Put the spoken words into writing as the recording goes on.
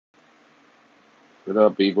What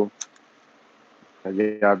up, people? How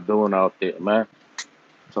y'all doing out there, man?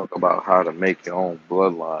 Talk about how to make your own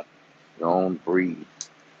bloodline, your own breed.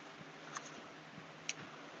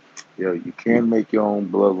 Yo, you can't make your own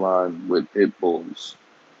bloodline with pit bulls.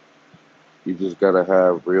 You just gotta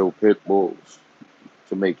have real pit bulls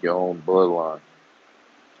to make your own bloodline.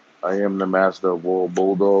 I am the master of all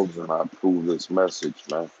bulldogs, and I approve this message,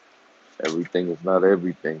 man. Everything is not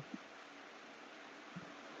everything,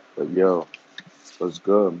 but yo, what's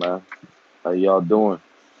good, man? How y'all doing?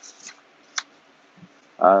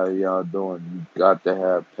 How y'all doing? You got to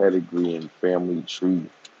have pedigree and family tree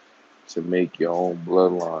to make your own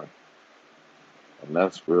bloodline. And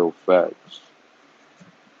that's real facts.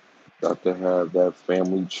 Got to have that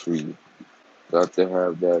family tree. Got to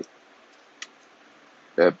have that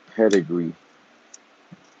pedigree.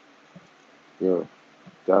 Yeah,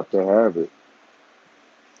 got to have it.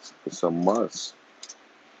 It's a must.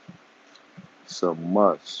 It's a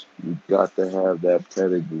must. You got to have that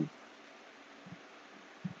pedigree.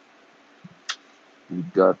 You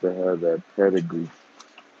got to have that pedigree.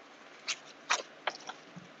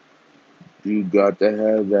 You got to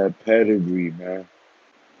have that pedigree, man.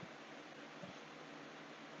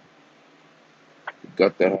 You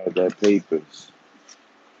got to have that papers.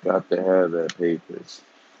 Got to have that papers.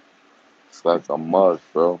 It's like a must,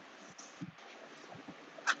 bro.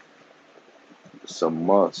 It's a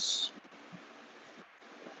must.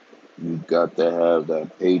 You got to have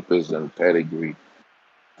that papers and pedigree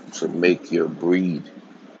to make your breed.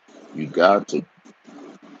 You got to.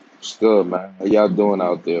 It's good, man. How y'all doing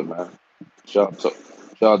out there, man?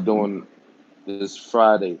 Y'all doing this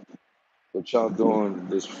Friday? What y'all doing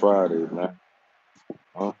this Friday, man?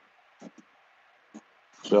 Huh?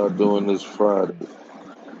 What y'all doing this Friday?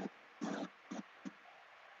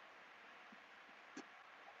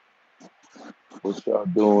 What y'all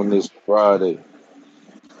doing this Friday?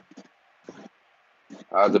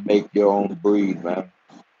 How to make your own breed, man?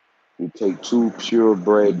 You take two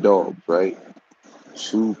purebred dogs, right?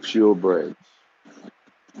 Two purebreds,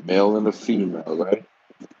 male and a female, right?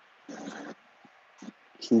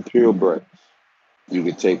 Two purebreds. You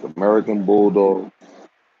could take American Bulldog.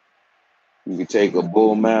 You could take a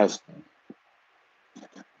Bull Mastiff.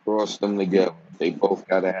 Cross them together. They both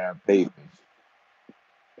gotta have papers,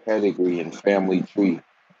 pedigree, and family tree.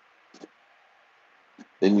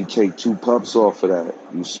 Then you take two pups off of that.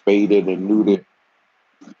 You spayed it and neutered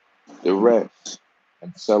the rest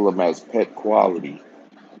and sell them as pet quality.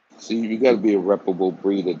 See, you got to be a reputable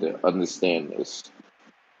breeder to understand this.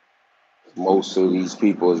 Most of these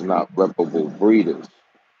people is not reputable breeders,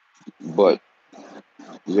 but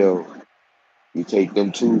yo, you take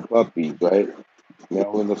them two puppies, right?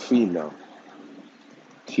 Male and a female.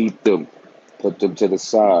 Keep them, put them to the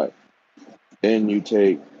side. Then you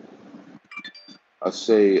take, I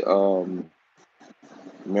say,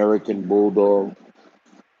 American Bulldog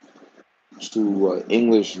to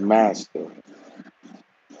English Master.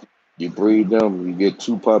 You breed them, you get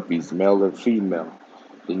two puppies, male and female.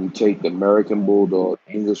 Then you take the American Bulldog,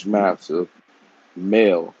 English Mastiff,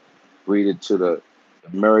 male, breed it to the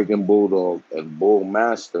American Bulldog and Bull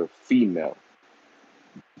Mastiff, female.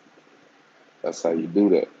 That's how you do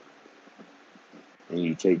that. And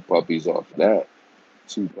you take puppies off of that,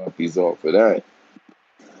 two puppies off of that,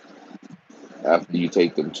 after you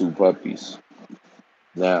take them two puppies.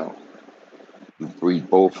 Now, you breed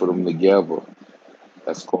both of them together.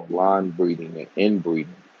 That's called line breeding and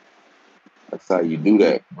inbreeding. That's how you do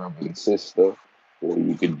that, brother and sister. Or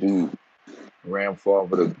you could do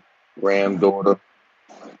grandfather to granddaughter,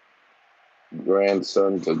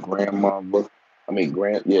 grandson to grandmother. I mean,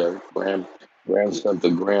 grandson to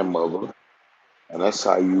grandmother, and that's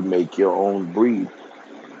how you make your own breed.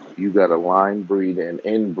 You got a line breed and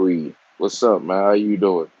inbreed. What's up, man? How you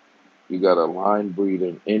doing? You got a line breed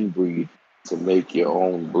and inbreed to make your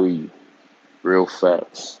own breed. Real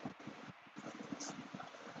facts.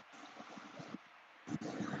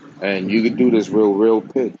 And you can do this real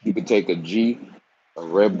quick. You can take a G, a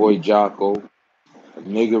Red Boy Jocko, a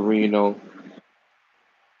Niggerino,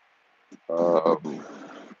 um,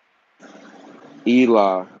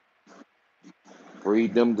 Eli,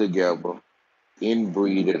 breed them together,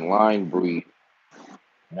 inbreed and line breed.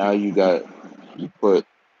 Now you put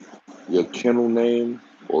your kennel name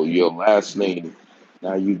or your last name.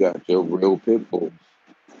 Now you got your real pit bulls.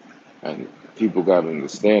 And people got to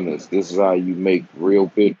understand this. This is how you make real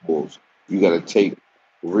pit bulls. You got to take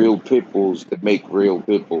real pit bulls to make real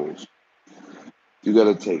pit bulls. You got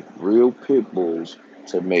to take real pit bulls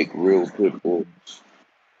to make real pit bulls.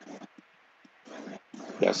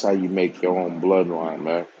 That's how you make your own bloodline,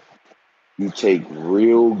 man. You take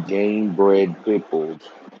real game bred pit bulls,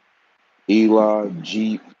 Eli,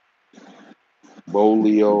 Jeep,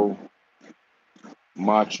 Bolio,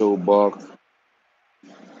 Macho Buck.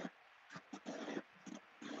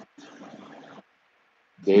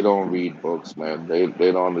 They don't read books, man. They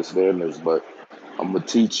don't understand this, but I'm gonna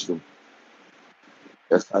teach them.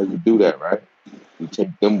 That's how you do that, right? You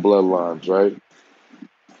take them bloodlines, right?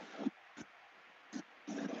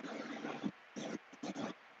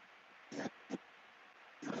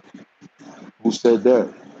 Who said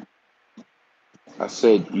that? I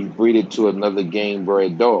said you breed it to another game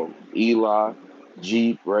bred dog. Eli,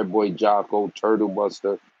 Jeep, Red Boy Jocko, Turtle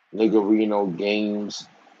Buster, Niggerino Games.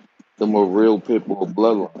 Them are real pit bull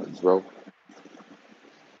bloodlines, bro.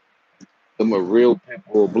 Them are real pit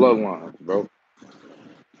bull bloodlines, bro.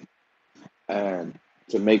 And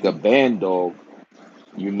to make a band dog,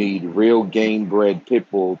 you need real game bred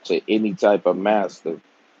pit bull to any type of master.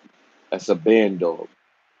 That's a band dog.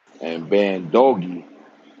 And band doggy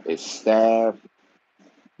is staff,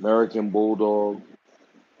 American Bulldog,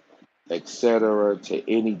 etc.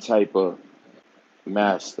 to any type of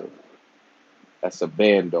master. That's a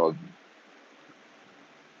band dog.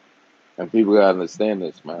 And people gotta understand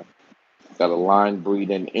this, man. Got a line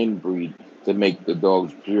breed and inbreed to make the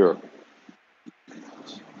dogs pure.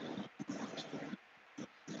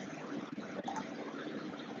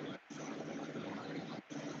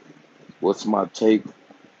 What's my take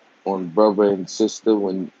on brother and sister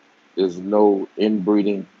when there's no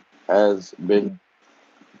inbreeding has been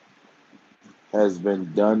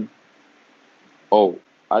done? Oh,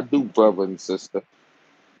 I do brother and sister.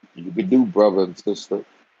 You can do brother and sister,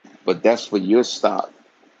 but that's for your stock.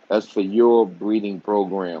 That's for your breeding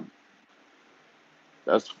program.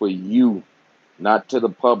 That's for you, not to the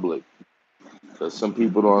public. Because some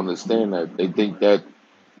people don't understand that. They think that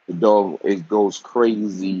the dog it goes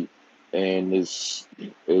crazy and it's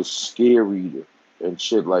scary and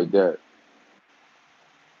shit like that.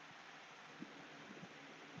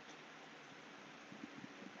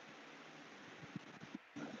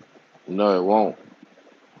 No, it won't.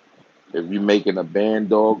 If you're making a band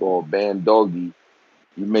dog or a band doggy,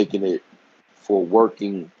 you're making it for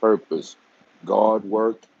working purpose, guard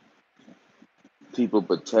work, people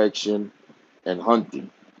protection, and hunting.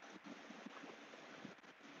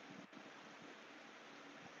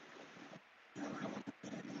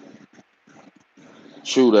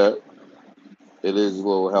 True that it is a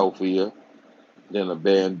little healthier than a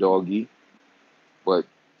band doggy, but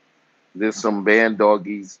there's some band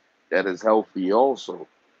doggies that is healthy also.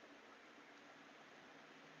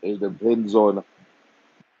 It depends on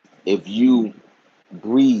if you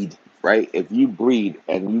breed, right? If you breed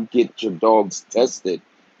and you get your dogs tested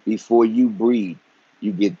before you breed,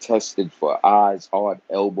 you get tested for eyes, heart,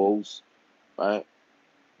 elbows, right?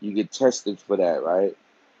 You get tested for that, right?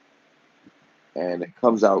 And it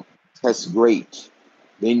comes out tests great.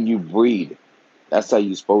 Then you breed. That's how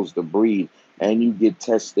you're supposed to breed. And you get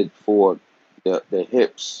tested for the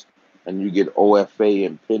hips, and you get OFA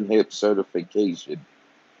and pin hip certification.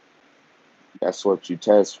 That's what you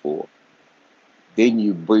test for. Then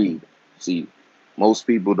you breed. See, most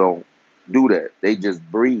people don't do that. They just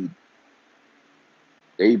breed.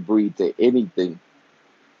 They breed to anything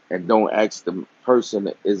and don't ask the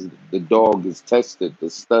person is the dog is tested, the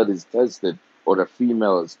stud is tested, or the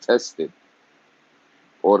female is tested,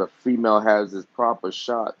 or the female has his proper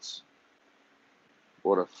shots,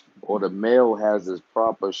 or the male has his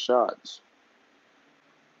proper shots.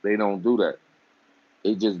 They don't do that.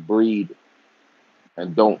 They just breed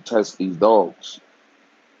and don't test these dogs.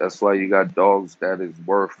 That's why you got dogs that is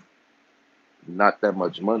worth not that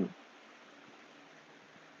much money.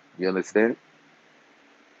 You understand?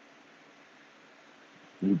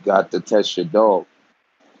 You got to test your dog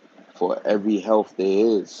for every health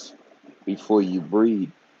there is before you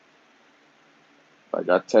breed. Like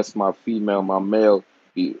I test my female, my male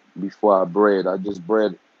before I bred. I just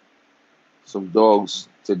bred some dogs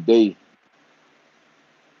today,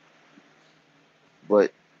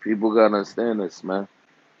 but people gotta understand this, man.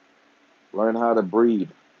 Learn how to breed.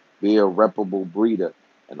 Be a reputable breeder,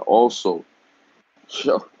 and also,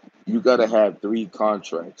 yo, you gotta have 3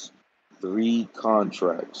 contracts. 3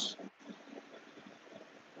 contracts.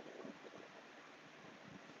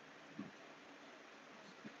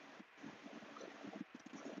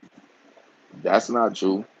 That's not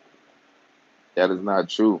true. That is not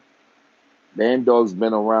true. Band dogs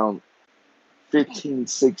been around 15,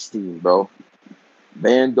 16, bro.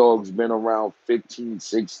 Band dogs been around 15,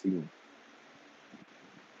 16.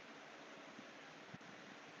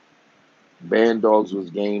 Band dogs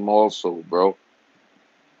was game also, bro.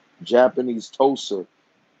 Japanese Tosa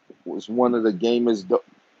was one of the gamest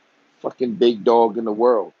fucking big dog in the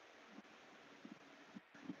world.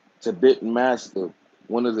 Tibetan Mastiff,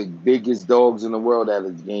 one of the biggest dogs in the world at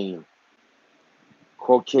his game.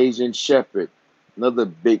 Caucasian Shepherd, another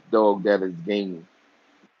big dog that is game.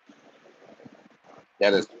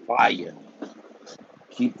 That is fire.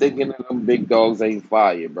 Keep thinking that them big dogs ain't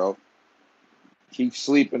fire, bro. Keep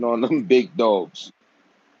sleeping on them big dogs.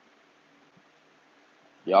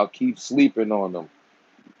 Y'all keep sleeping on them.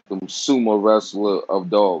 Them sumo wrestler of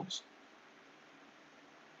dogs.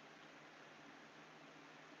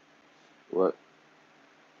 What?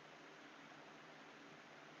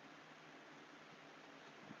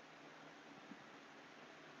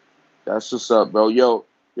 That's what's up, bro. Yo,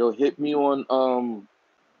 hit me on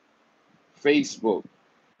Facebook.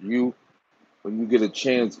 You when you get a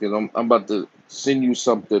chance, cause I'm about to send you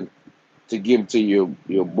something to give to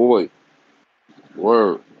your boy.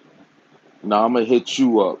 Word. Now I'm gonna hit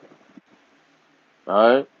you up.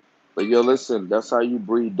 All right. But yo, listen, that's how you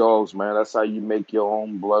breed dogs, man. That's how you make your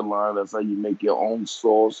own bloodline. That's how you make your own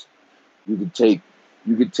sauce. You could take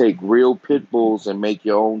you could take real pit bulls and make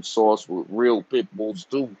your own sauce with real pit bulls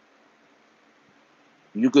too.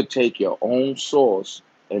 You could take your own sauce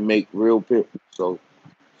and make real pit. So,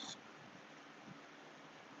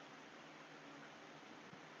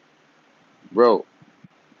 bro,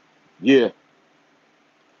 yeah,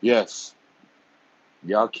 yes.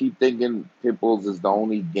 Y'all keep thinking pit bulls is the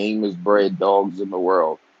only gamest bred dogs in the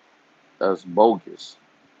world. That's bogus.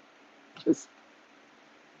 It's-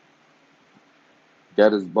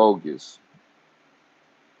 that is bogus.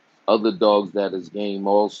 Other dogs that is game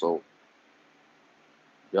also.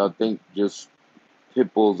 Y'all think just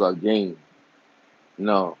pit bulls are game.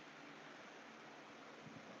 No,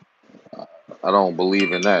 I don't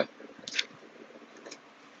believe in that.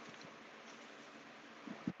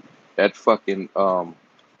 That fucking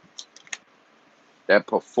that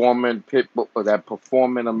performing pit bull or that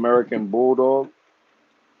performing American bulldog.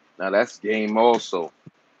 Now that's game also.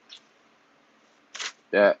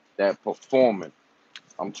 That performing.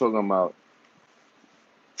 I'm talking about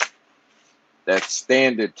that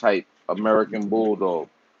standard type American bulldog.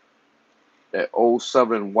 That old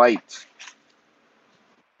Southern white.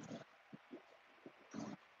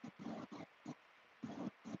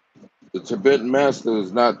 The Tibetan Master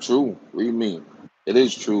is not true. What do you mean? It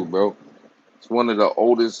is true, bro. It's one of the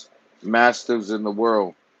oldest masters in the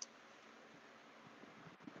world.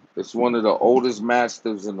 It's one of the oldest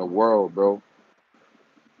masters in the world, bro.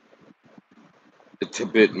 The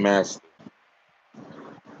Tibetan Master.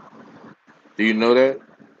 Do you know that?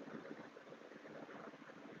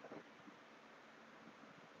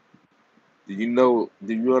 Do you know?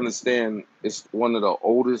 Do you understand? It's one of the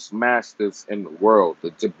oldest masters in the world,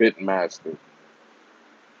 the Tibetan Master.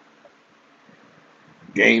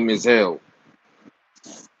 Game as hell.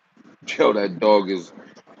 Yo, that dog is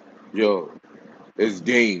yo. It's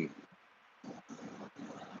game.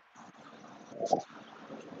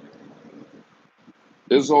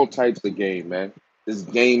 There's all types of game, man. There's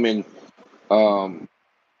game in um,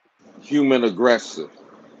 human aggressor.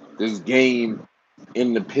 There's game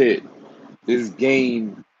in the pit. There's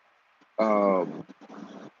game. Um,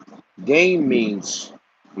 game means.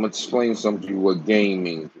 I'm gonna explain something to you. What game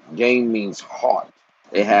means? Game means heart.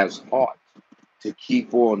 It has heart to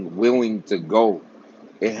keep on willing to go.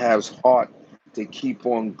 It has heart to keep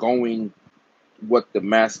on going. What the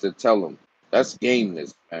master tell him. That's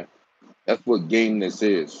gameness, man. That's what gameness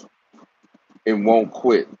is. It won't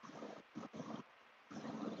quit.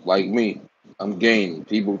 Like me, I'm game.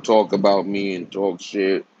 People talk about me and talk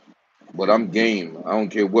shit, but I'm game. I don't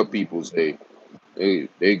care what people say.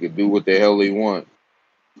 They could do what the hell they want.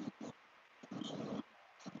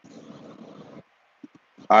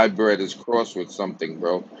 Hybrid is crossed with something,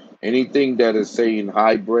 bro. Anything that is saying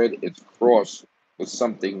hybrid, it's crossed with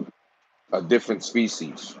something, a different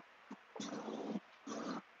species.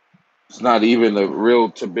 It's not even a real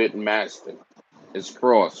Tibetan Mastiff. It's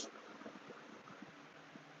crossed.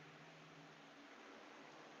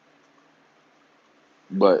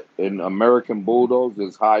 But in American Bulldogs,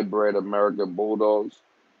 there's hybrid American Bulldogs.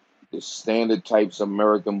 There's standard types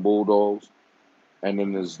American Bulldogs. And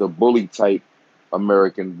then there's the bully type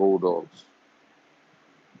American Bulldogs.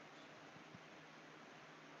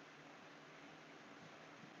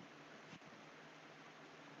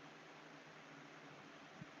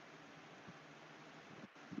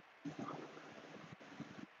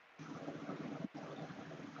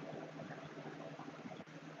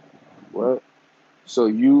 What? So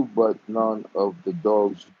you, but none of the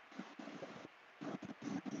dogs,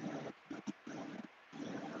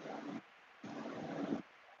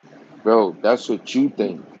 bro. That's what you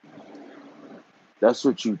think. That's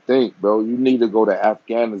what you think, bro. You need to go to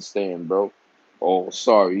Afghanistan, bro. Oh,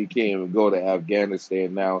 sorry, you can't even go to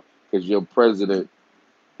Afghanistan now because your president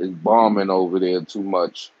is bombing over there too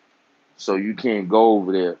much. So you can't go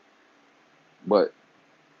over there. But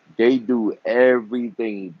they do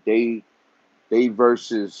everything. They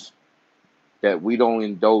versus that we don't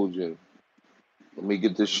indulge in. Let me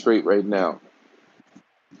get this straight right now.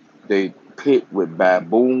 They pit with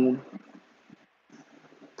baboon,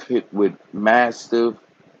 pit with mastiff,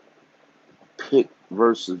 pit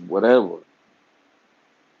versus whatever.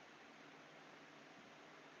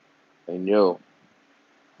 And y'all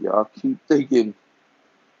keep thinking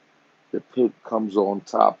the pit comes on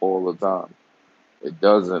top all the time. It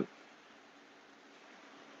doesn't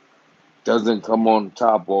come on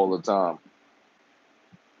top all the time.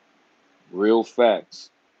 Real facts.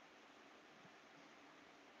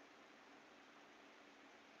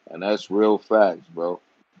 And that's real facts, bro.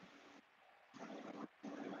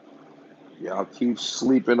 Y'all keep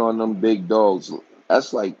sleeping on them big dogs.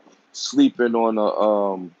 That's like sleeping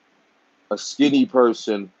on a skinny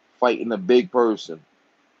person fighting a big person.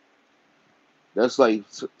 That's like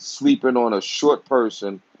sleeping on a short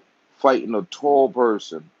person fighting a tall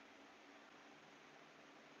person.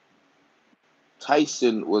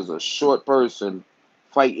 Tyson was a short person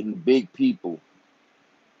fighting big people,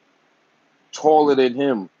 taller than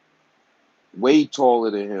him, way taller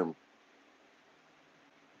than him.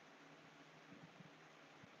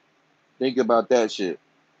 Think about that shit.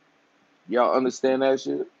 Y'all understand that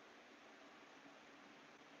shit?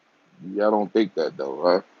 Y'all don't think that though,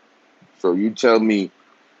 right? So you tell me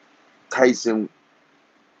Tyson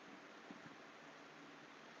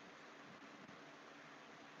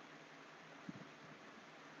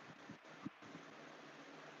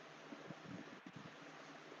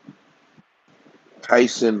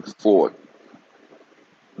Tyson fought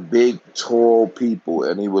big, tall people,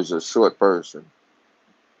 and he was a short person.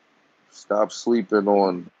 Stop sleeping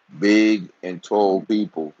on big and tall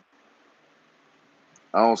people.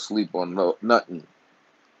 I don't sleep on nothing.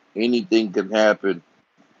 Anything can happen.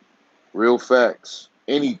 Real facts.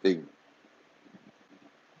 Anything.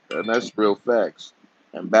 And that's real facts.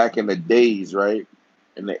 And back in the days, right?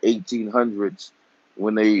 In the 1800s,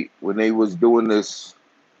 when they was doing this,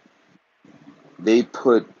 they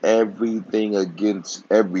put everything against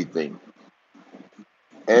everything.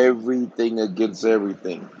 Everything against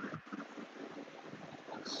everything.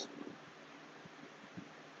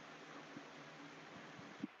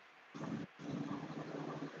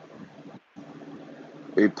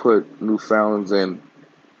 They put Newfoundlands and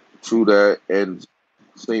true that and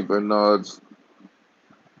Saint Bernards.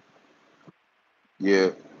 Yeah,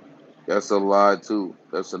 that's a lie too.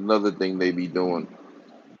 That's another thing they be doing.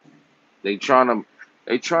 They trying to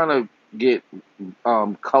they trying to get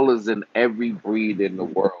colors in every breed in the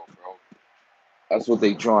world, bro. That's what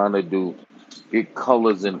they trying to do. Get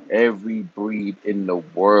colors in every breed in the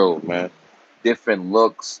world, man. Different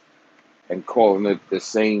looks and calling it the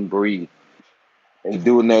same breed. They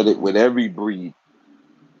doing that with every breed.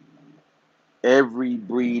 Every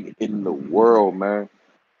breed in the world, man.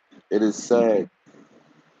 It is sad.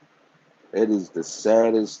 It is the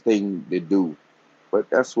saddest thing to do.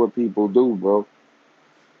 But that's what people do, bro.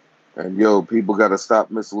 And people gotta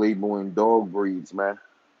stop mislabeling dog breeds, man.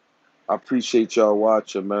 I appreciate y'all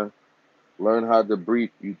watching, man. Learn how to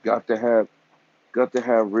breed. You got to have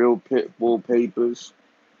real pit bull papers.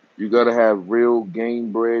 You gotta have real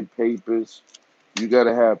game bred papers. You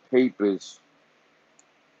gotta have papers.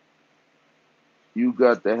 You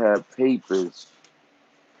got to have papers,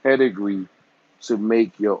 pedigree to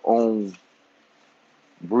make your own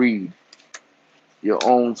breed, your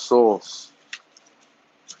own source.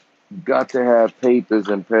 You got to have papers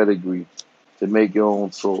and pedigree to make your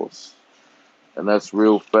own source. And that's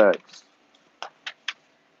real facts.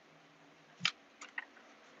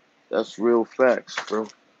 That's real facts, bro.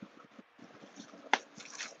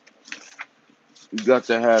 You got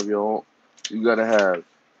to have your own, you got to have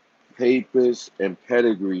papers and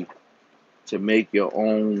pedigree to make your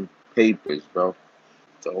own papers, bro.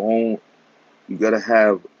 To own, you got to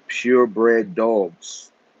have purebred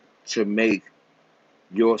dogs to make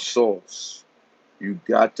your sauce. You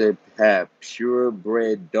got to have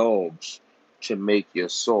purebred dogs to make your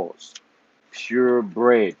sauce.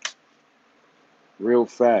 Purebred, real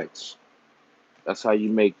facts. That's how you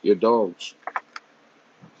make your dogs.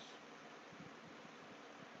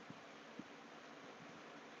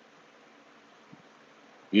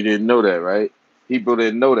 You didn't know that, right? People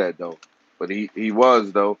didn't know that though, but he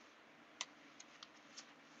was though.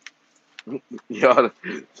 Yo,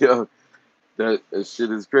 yo, that shit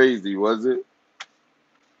is crazy, was it?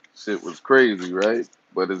 Shit was crazy, right?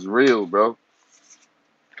 But it's real, bro.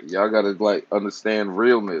 Y'all gotta like understand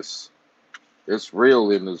realness. It's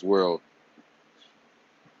real in this world.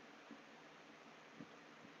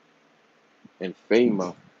 And FEMA.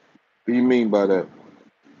 What do you mean by that?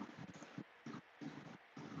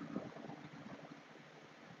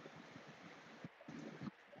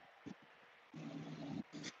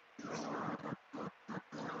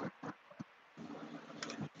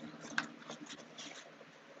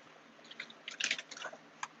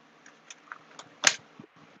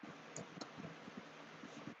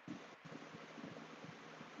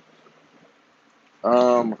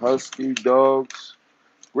 Husky dogs,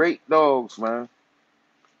 great dogs, man.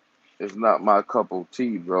 It's not my cup of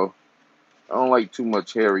tea, bro. I don't like too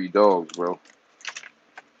much hairy dogs, bro.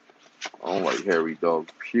 I don't like hairy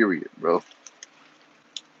dogs, period, bro.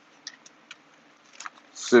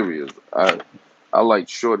 Serious. I like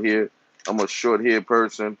short hair. I'm a short hair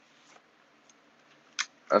person.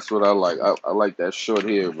 That's what I like. I like that short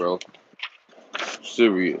hair, bro.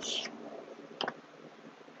 Serious.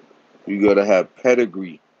 You gotta have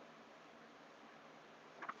pedigree.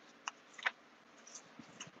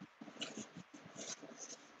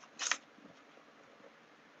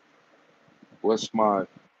 What's my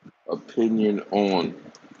opinion on?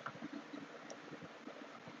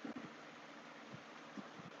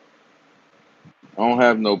 I don't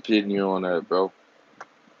have no opinion on that, bro.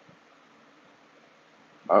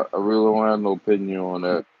 I really don't have no opinion on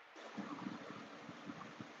that.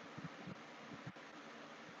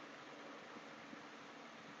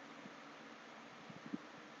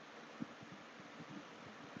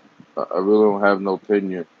 I really don't have no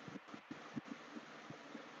opinion.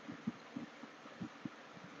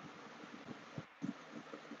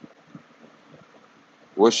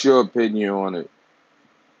 What's your opinion on it?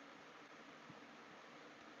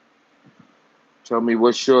 Tell me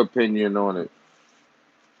what's your opinion on it.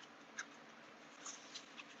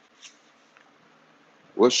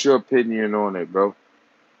 What's your opinion on it, bro?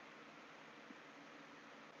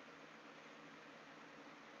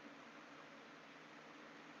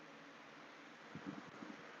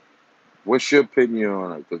 What's your opinion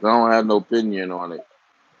on it? Because I don't have no opinion on it.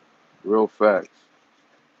 Real facts.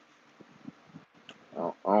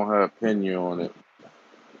 I don't have opinion on it.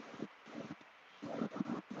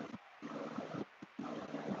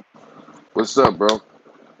 What's up, bro?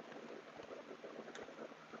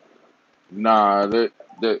 Nah, the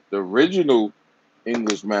original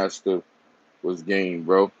English master was game,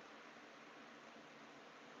 bro.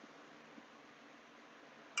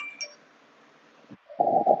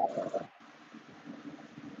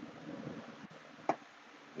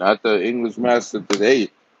 Not the English master today.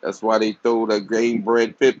 That's why they throw that gray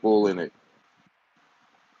bred pit bull in it.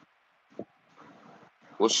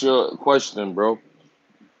 What's your question, bro?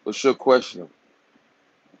 What's your question?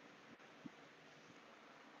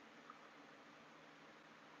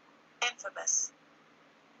 Infamous.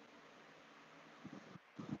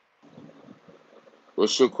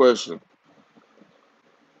 What's your question?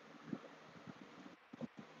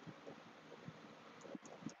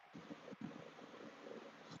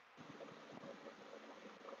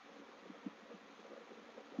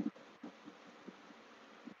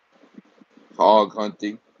 Hog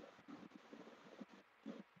hunting,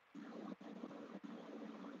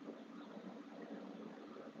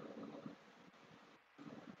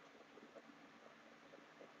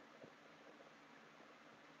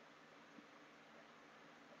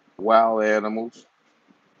 wild animals.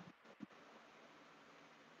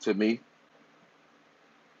 To me,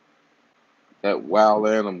 that wild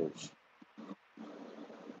animals.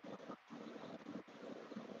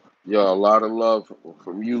 Yo, a lot of love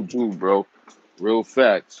from you too, bro. Real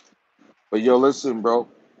facts. But yo, listen, bro.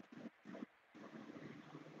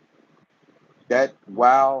 That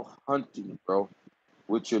wild hunting, bro,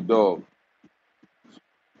 with your dog.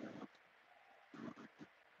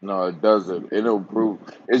 No, it doesn't. It'll prove.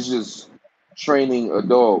 It's just training a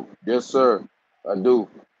dog. Yes, sir. I do.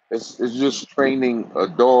 It's just training a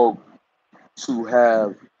dog to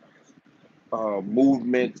have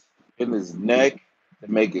movement in his neck to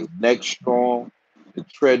make his neck strong. The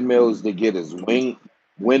treadmills to get his wind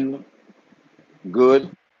good.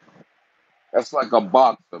 That's like a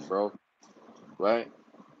boxer, bro. Right?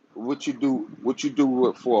 What you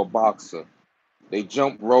do for a boxer? They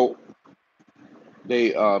jump rope.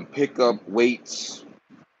 They pick up weights.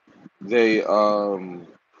 They go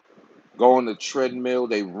on the treadmill.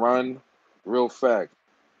 They run. Real fact.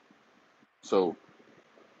 So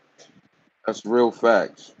that's real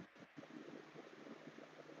facts.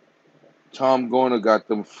 Tom Garner got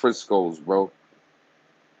them Friscoes, bro.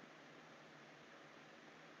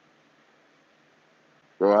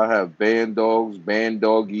 Bro, I have band dogs, band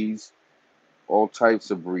doggies, all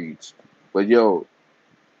types of breeds. But yo,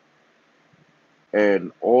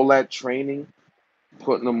 and all that training,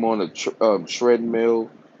 putting them on a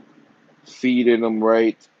treadmill, feeding them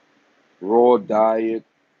right, raw diet,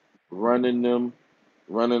 running them,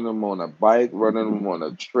 running them on a bike, running them on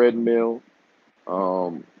a treadmill,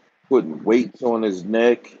 um, putting weights on his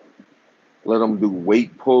neck, let him do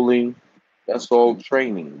weight pulling. That's all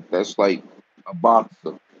training. That's like a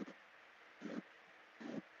boxer.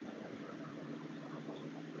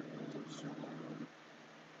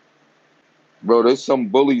 Bro, there's some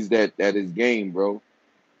bullies that is game, bro.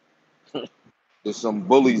 There's some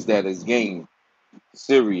bullies that is game.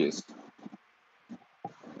 Serious.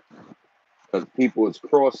 Because people is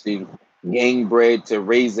crossing gang bred to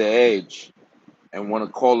razor edge and want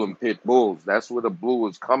to call them pit bulls. That's where the blue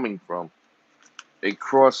is coming from. They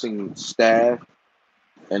crossing staff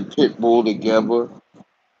and pit bull together.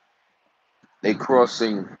 They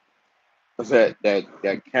crossing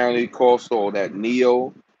that county coastal or that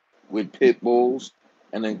neo with pit bulls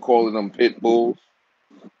and then calling them pit bulls.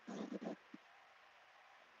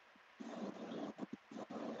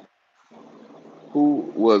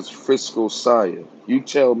 Who was Frisco Sire? You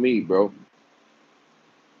tell me, bro.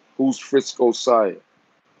 Who's Frisco Sire?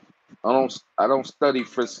 I don't study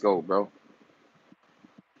Frisco, bro.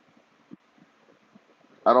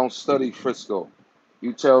 I don't study Frisco.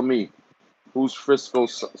 You tell me, who's Frisco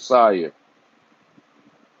Sire?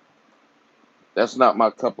 That's not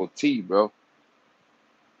my cup of tea, bro.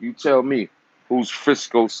 You tell me, who's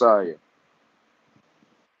Frisco Sire?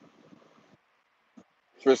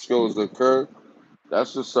 Frisco's the cur.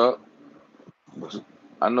 That's what's up.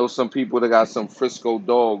 I know some people that got some Frisco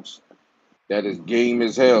dogs that is game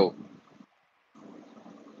as hell.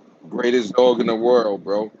 Greatest dog in the world,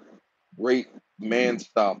 bro. Great man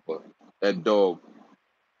stopper. That dog.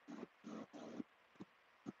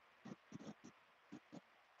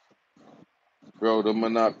 Bro, them are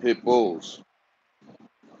not pit bulls.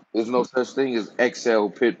 There's no such thing as XL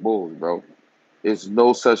pit bulls, bro. There's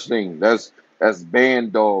no such thing. That's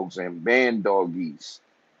band dogs and band doggies.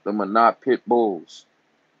 Them are not pit bulls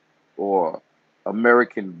or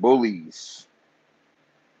American bullies.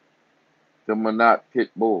 Them are not pit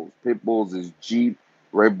bulls. Pit bulls is Jeep,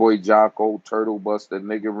 Red Boy Jocko, Turtle Buster,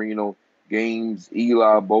 Niggerino, Games,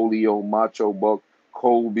 Eli, Bolio, Macho Buck,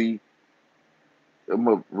 Colby. Them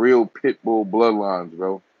are real pit bull bloodlines,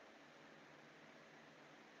 bro.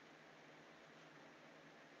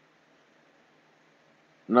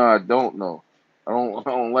 Nah, I don't know. I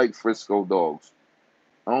don't like Frisco dogs.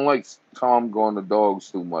 I don't like Tom going to dogs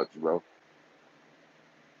too much, bro.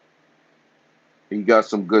 He got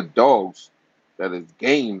some good dogs that is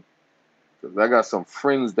game. Cause I got some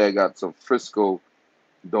friends that got some Frisco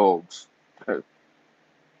dogs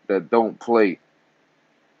that don't play,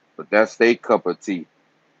 but that's their cup of tea.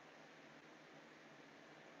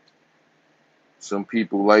 Some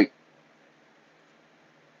people like,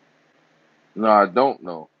 no, I don't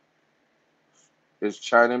know. It's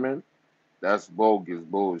Chinaman. That's bogus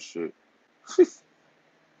bullshit.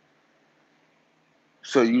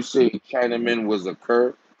 So you say Chinaman was a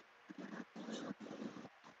cur?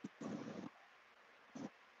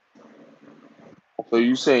 So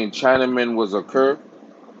you saying Chinaman was a cur?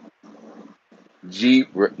 Jeep,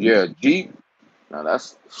 yeah, Jeep. Now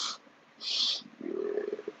that's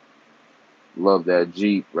love that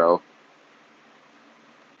Jeep, bro.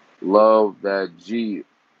 Love that Jeep.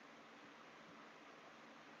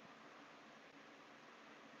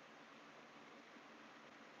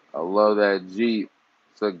 I love that Jeep.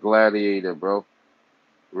 It's a gladiator, bro.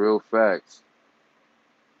 Real facts.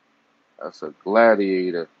 That's a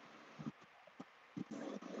gladiator.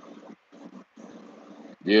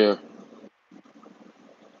 Yeah.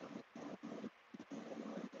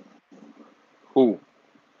 Who?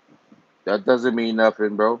 That doesn't mean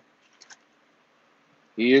nothing, bro.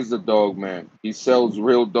 He is a dog man. He sells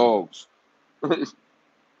real dogs.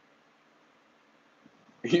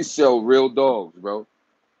 He sell real dogs, bro.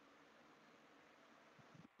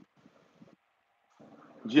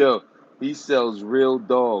 Yo, he sells real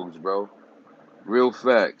dogs, bro. Real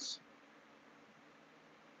facts.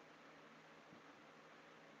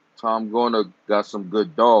 Tom Garner got some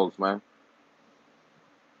good dogs, man.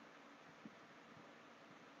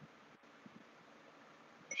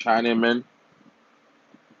 Chinaman.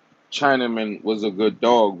 Chinaman was a good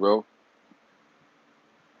dog, bro.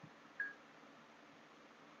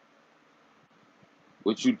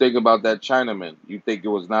 What you think about that Chinaman? You think it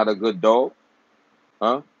was not a good dog?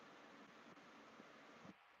 Huh?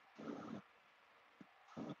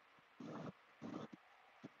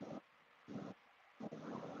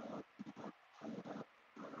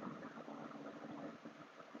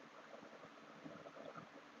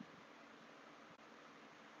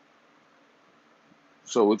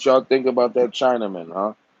 So what y'all think about that Chinaman,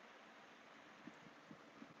 huh?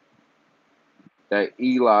 That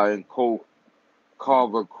Eli and Colt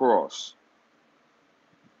Carver cross,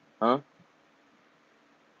 huh?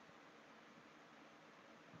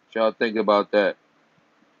 What y'all think about that?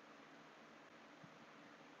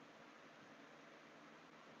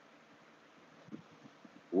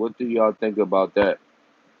 What do y'all think about that?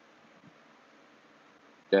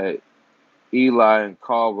 That Eli and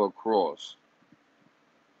Carver cross.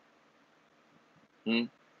 Hmm?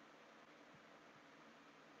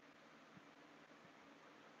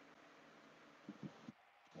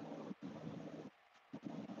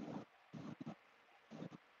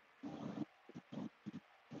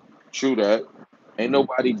 True that. Ain't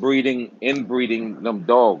nobody inbreeding them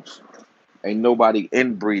dogs. Ain't nobody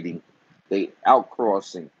inbreeding. They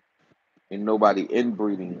outcrossing. Ain't nobody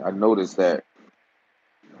inbreeding. I noticed that.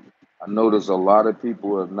 I noticed a lot of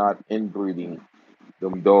people are not inbreeding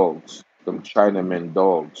them dogs, them Chinaman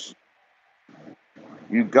dogs.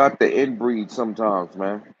 You got to inbreed sometimes,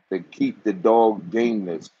 man, to keep the dog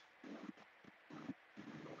gameness.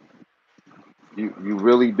 You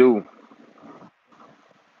really do.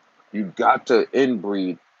 You got to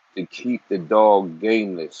inbreed to keep the dog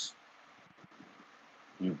gameness.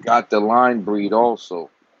 You got the line breed also.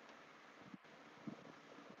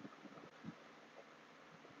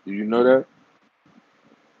 Do you know that?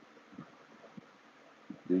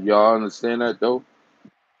 Do y'all understand that though?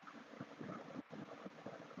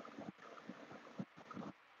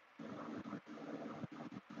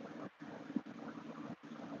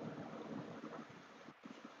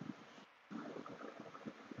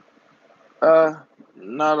 Uh,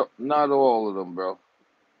 not all of them, bro.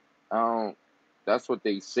 I don't. That's what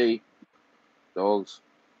they say. Dogs.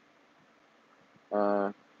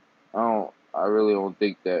 I don't. I really don't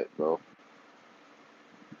think that, bro.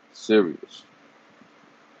 Serious.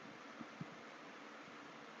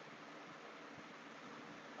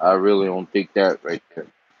 I really don't think that right there.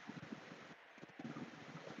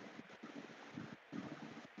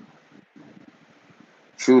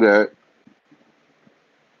 True that.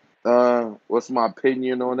 What's my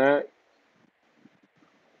opinion on that?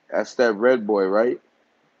 That's that red boy, right?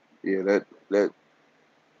 Yeah, that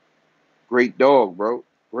great dog, bro.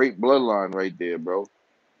 Great bloodline right there, bro.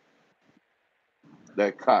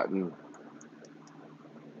 That cotton.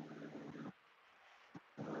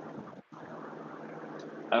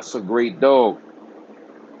 That's a great dog.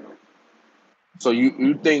 So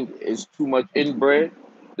you think it's too much inbred,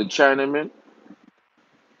 the Chinaman,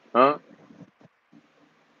 huh?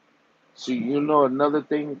 See, you know another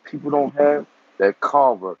thing people don't have that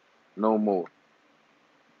Carver no more.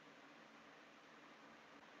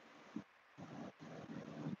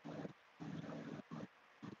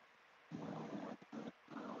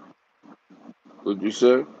 What you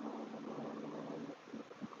say?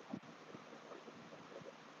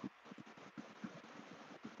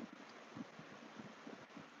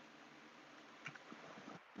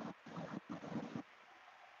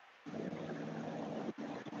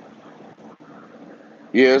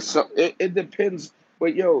 Yeah, so it depends.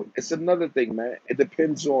 But yo, it's another thing, man. It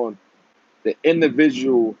depends on the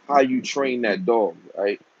individual how you train that dog,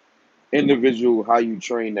 right? Individual how you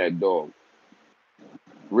train that dog.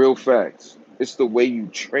 Real facts. It's the way you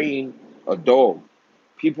train a dog.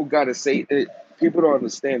 People gotta say it. People don't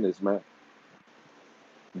understand this, man.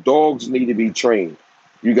 Dogs need to be trained.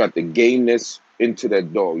 You got the gameness into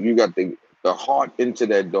that dog. You got the heart into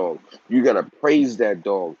that dog. You gotta praise that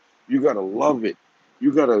dog. You gotta love it.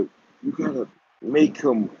 You gotta make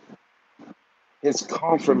him his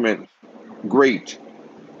compliment great.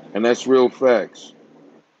 And that's real facts.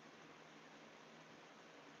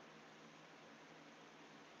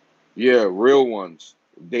 Yeah, real ones.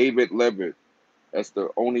 David Levitt. That's the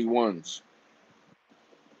only ones.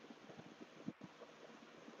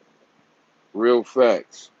 Real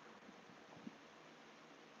facts.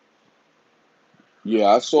 Yeah,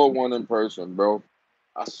 I saw one in person, bro.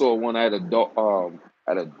 I saw one at a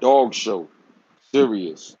dog show.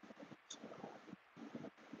 Serious.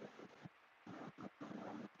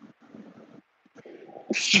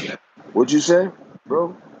 What'd you say,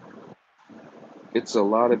 bro? It's a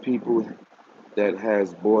lot of people that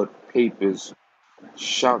has bought papers,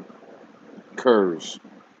 shock curs.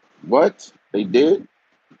 What? They did?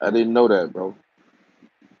 I didn't know that, bro.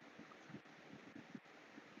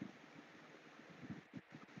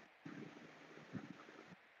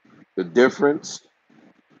 The difference,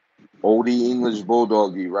 old English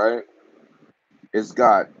Bulldoggy, right? It's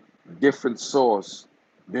got different sauce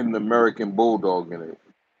than the American Bulldog in it.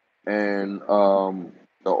 And the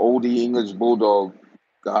old English Bulldog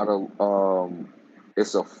got a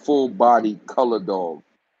It's a full body color dog.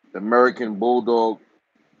 The American Bulldog,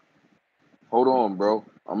 hold on, bro.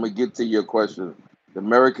 I'm gonna get to your question. The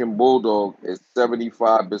American Bulldog is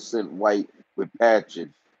 75% white with patches.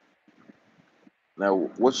 Now,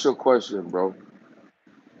 what's your question, bro?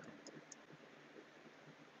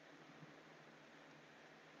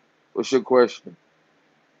 What's your question?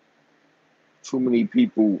 Too many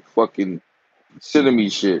people fucking sending me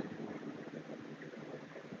shit.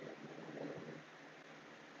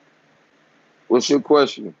 What's your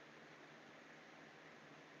question?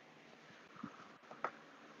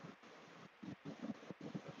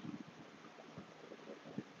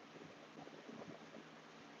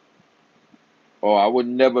 Oh, I would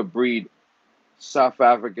never breed South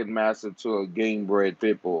African Mastiff to a game bred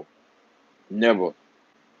pit bull. Never.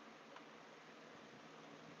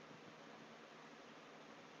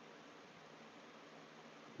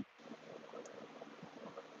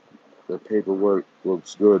 The paperwork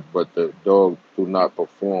looks good, but the dog do not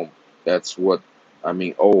perform. That's what I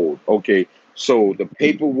mean. Old. Okay, so the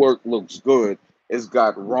paperwork looks good. It's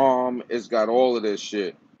got ROM. It's got all of this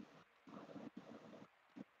shit.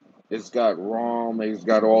 It's got ROM. It's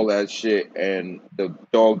got all that shit, and the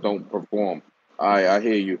dog don't perform. I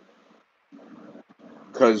hear you.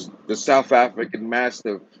 Cause the South African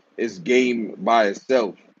Mastiff is game by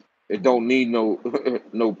itself. It don't need no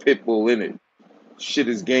no pit bull in it. Shit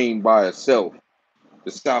is game by itself.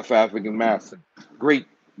 The South African Mastiff, great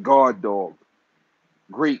guard dog,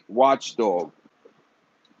 great watchdog,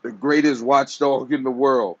 the greatest watchdog in the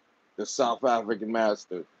world. The South African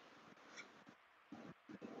Mastiff,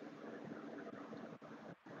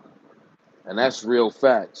 and that's real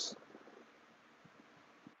facts.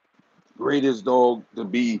 Greatest dog to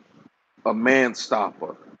be a man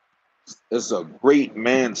stopper. It's a great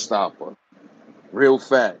man stopper. Real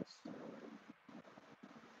facts,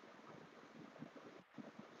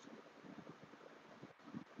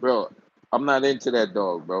 bro. I'm not into that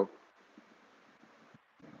dog, bro.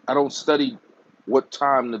 I don't study what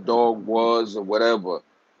time the dog was or whatever.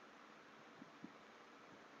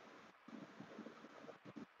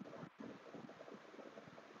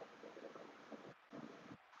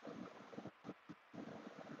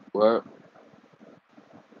 What?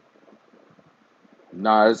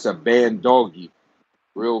 Nah, it's a band doggy.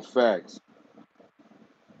 Real facts.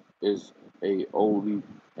 Is a oldie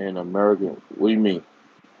and American. What do you mean?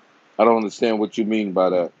 I don't understand what you mean by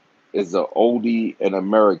that. Is a oldie and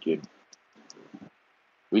American.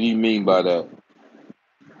 What do you mean by that?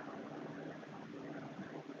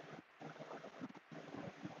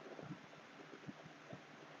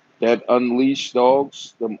 That unleashed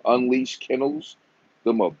dogs, them unleashed kennels,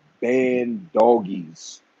 them are band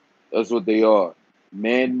doggies. That's what they are.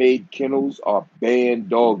 Man-made kennels are band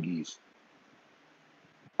doggies.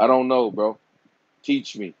 I don't know, bro.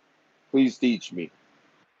 Teach me. Please teach me.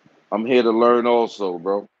 I'm here to learn also,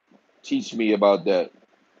 bro. Teach me about that.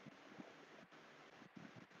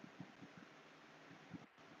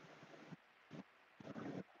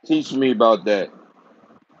 Teach me about that.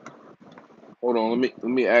 Hold on, let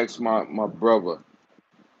me ask my brother.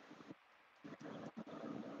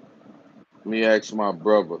 Let me ask my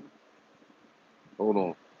brother. Hold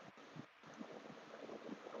on.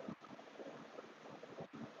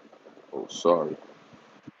 Oh, sorry.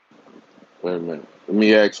 Wait a minute. Let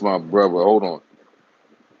me ask my brother. Hold on.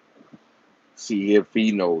 See if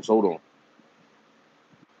he knows. Hold on.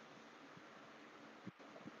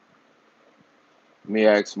 Let me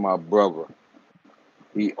ask my brother.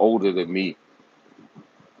 He older than me.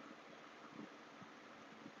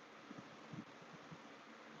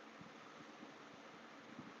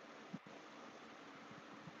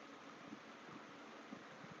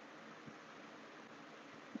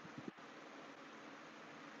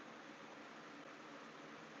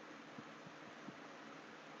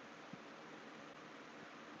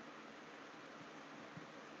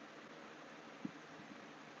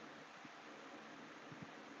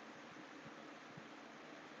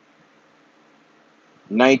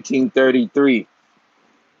 1933.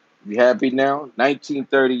 You happy now?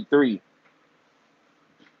 1933.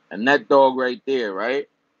 And that dog right there, right?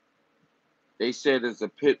 They said it's a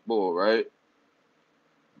pit bull, right?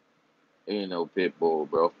 Ain't no pit bull,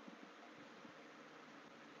 bro.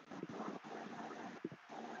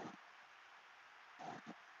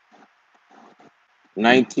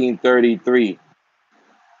 1933.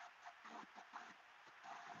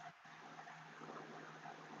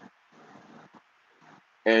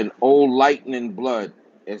 And old lightning blood.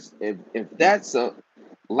 If that's a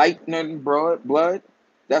lightning blood,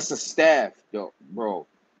 that's a staff, yo, bro.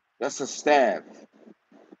 That's a staff.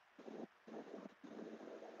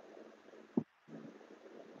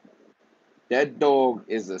 That dog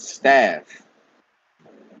is a staff.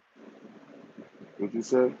 What you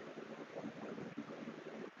say?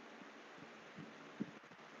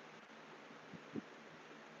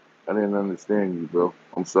 I didn't understand you, bro.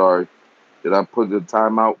 I'm sorry. Did I put the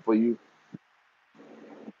timeout for you?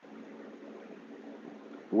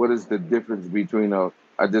 What is the difference between a?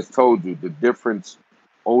 I just told you the difference.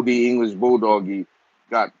 OD English Bulldoggy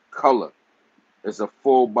got color. It's a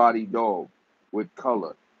full body dog with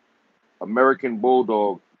color. American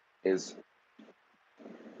Bulldog is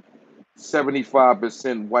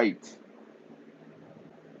 75% white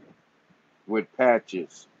with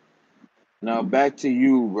patches. Now back to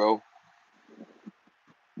you, bro.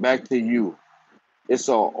 Back to you. It's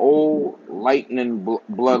a old lightning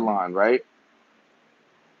bloodline, right?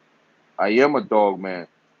 I am a dog man,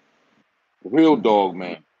 real dog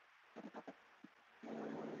man.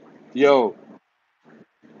 Yo,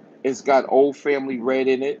 it's got old family red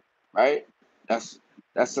in it, right? That's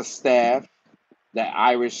that's a staff, that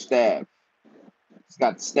Irish staff. It's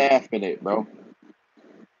got staff in it, bro.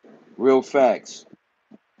 Real facts.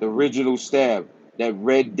 The original staff, that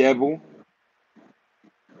red devil.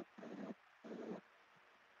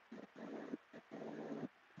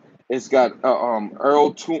 It's got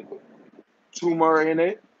Earl tumor in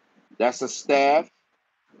it. That's a staff.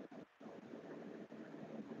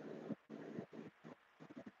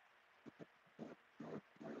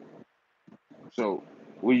 So,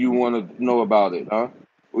 what you want to know about it, huh?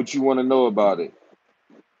 What you want to know about it?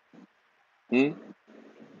 Hmm?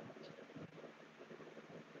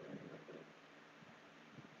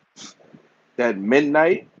 That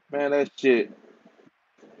midnight, man. That shit.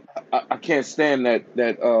 I can't stand that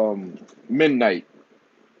midnight.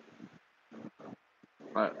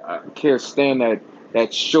 I can't stand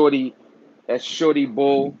that shorty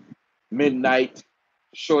bull midnight,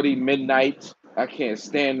 shorty midnight. I can't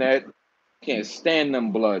stand that. Can't stand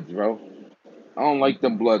them bloods, bro. I don't like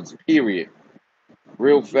them bloods. Period.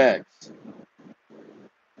 Real facts.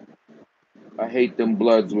 I hate them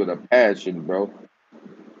bloods with a passion, bro.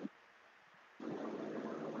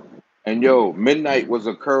 And yo, midnight was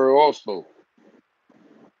a cur also.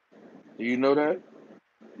 Do you know that?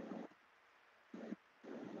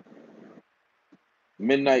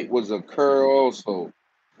 Midnight was a cur also.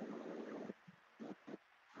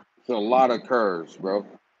 It's a lot of curs, bro.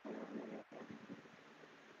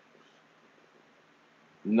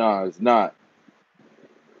 Nah, it's not.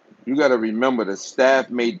 You got to remember the staff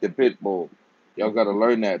made the pit bull. Y'all got to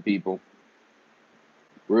learn that, people.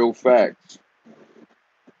 Real facts.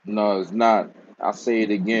 No, it's not. I'll say it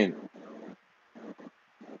again.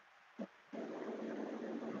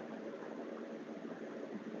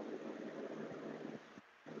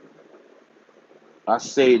 I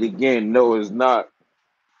say it again. No, it's not.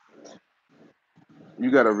 You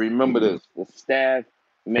got to remember this. The staff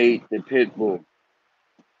made the pit bull.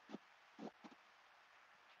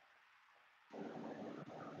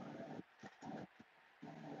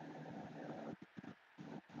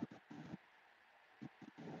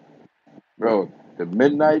 Bro, the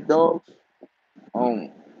midnight dogs, I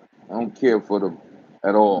don't, I don't care for them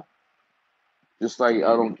at all. Just like I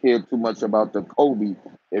don't care too much about the Kobe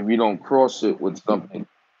if you don't cross it with something.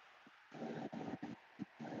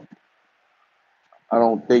 I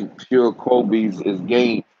don't think pure Kobe's is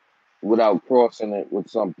game without crossing it with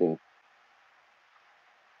something.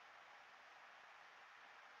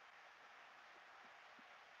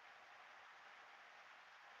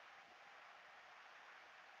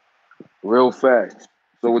 Real facts.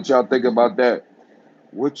 So what y'all think about that?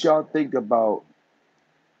 What y'all think about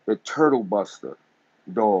the Turtle Buster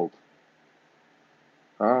dog?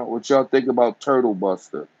 Huh? What y'all think about Turtle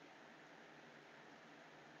Buster?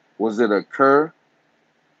 Was it a cur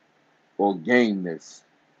or gameness?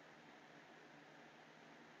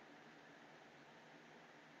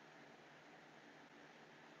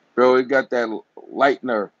 Bro, it got that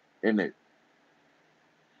lightener in it.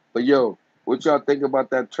 But yo, what y'all think about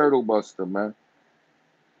that Turtle Buster, man?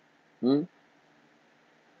 Hmm?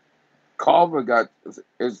 Carver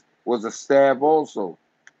was a stab also.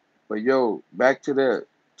 But yo, back to that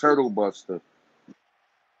Turtle Buster.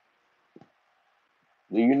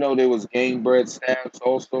 Do you know there was game bred stabs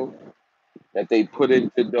also that they put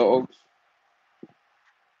into dogs?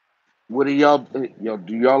 What do y'all yo?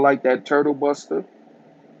 Do y'all like that Turtle Buster?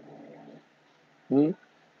 Hmm?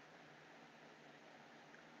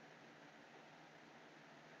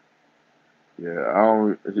 Yeah, I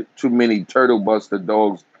don't. Too many Turtle Buster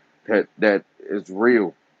dogs that is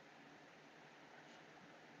real.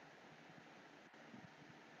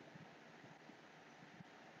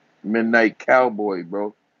 Midnight Cowboy,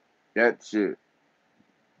 bro. That shit.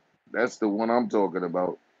 That's the one I'm talking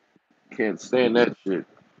about. Can't stand that shit.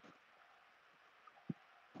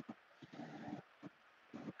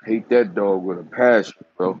 Hate that dog with a passion,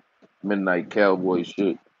 bro. Midnight Cowboy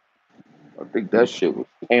shit. I think that shit was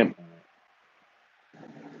tampa.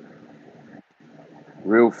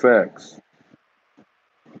 Real facts.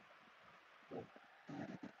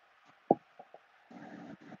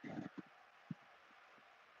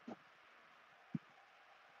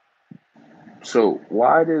 So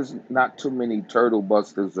why there's not too many turtle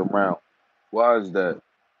busters around? Why is that?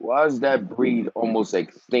 Why is that breed almost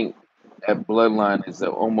extinct? That bloodline is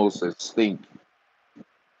almost extinct.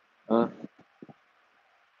 Huh?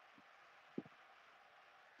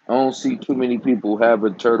 I don't see too many people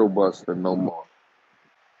having turtle buster no more.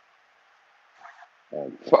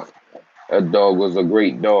 Man, fuck. That dog was a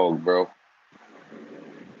great dog, bro.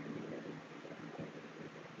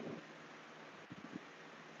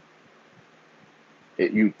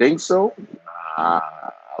 You think so? Nah,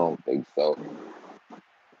 I don't think so.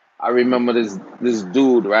 I remember this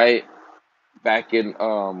dude, right? Back in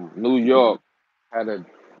New York, had a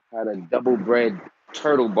had a double bred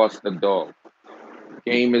turtle buster dog.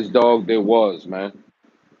 Gamest dog there was, man.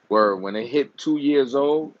 Where when it hit 2 years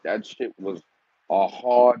old, that shit was a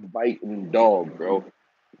hard biting dog, bro.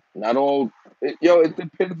 Not all, it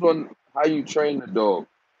depends on how you train the dog.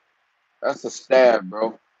 That's a stab,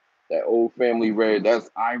 bro. That old family red, that's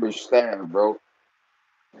Irish stab, bro.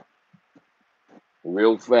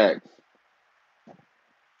 Real facts.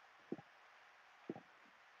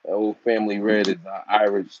 That old family red is an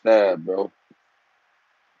Irish stab, bro.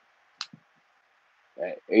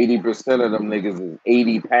 80% of them niggas is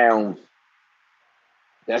 80 pounds.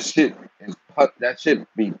 That shit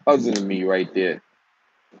be puzzling me right there.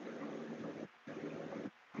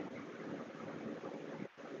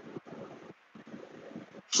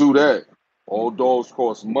 True that. All dogs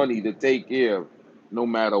cost money to take care of, no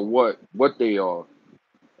matter what they are.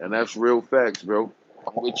 And that's real facts, bro.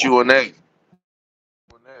 I'm with you on that.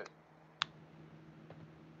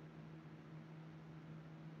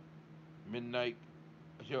 Midnight,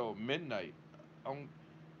 yo, midnight. Um,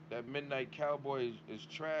 that midnight cowboy is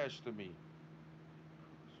trash to me,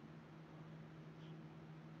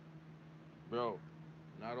 bro.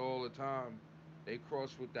 Not all the time. They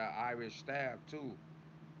cross with that Irish stab too,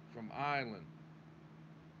 from Ireland.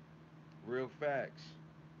 Real facts.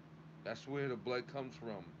 That's where the blood comes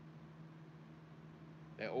from.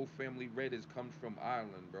 That old family red is comes from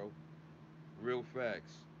Ireland, bro. Real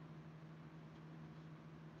facts.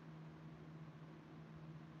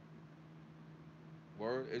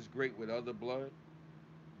 Word is great with other blood.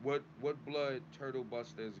 What blood Turtle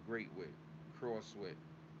Buster is great with? Cross with.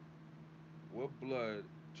 What blood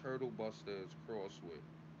Turtle Buster is cross with?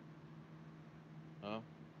 Huh?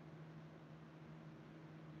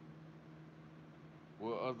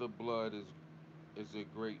 What other blood is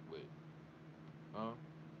it great with? Huh?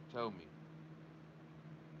 Tell me.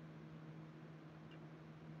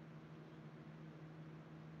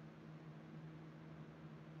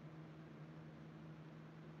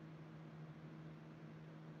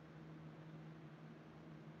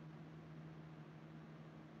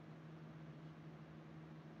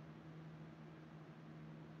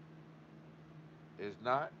 It's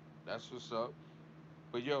not. That's what's up.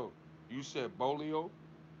 But yo, you said Bolio.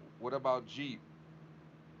 What about Jeep?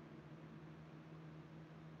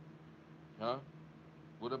 Huh?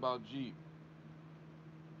 What about Jeep?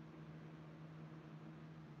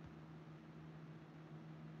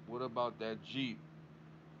 What about that Jeep?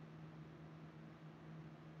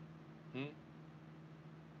 Hmm?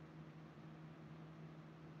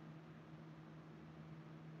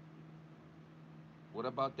 What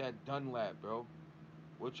about that Dunlap, bro?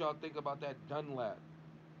 What y'all think about that Dunlap?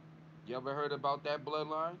 You ever heard about that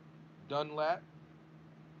bloodline? Dunlap?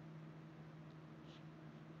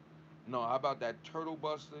 No, how about that Turtle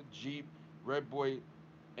Buster, Jeep, Red Boy,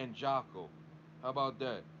 and Jocko? How about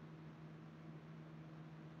that?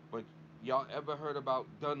 But y'all ever heard about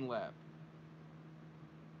Dunlap?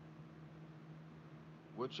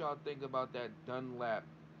 What y'all think about that Dunlap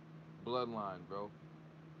bloodline, bro?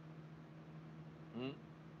 Hmm?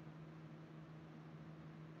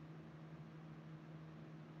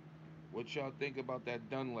 What y'all think about that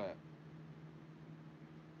Dunlap?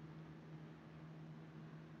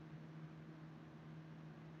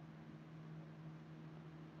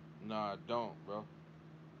 Nah, I don't, bro.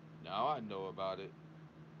 Now I know about it.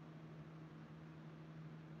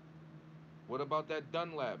 What about that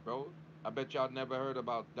Dunlap, bro? I bet y'all never heard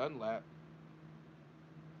about Dunlap.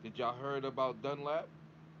 Did y'all heard about Dunlap?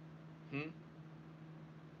 Hmm?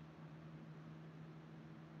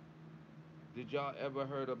 Did y'all ever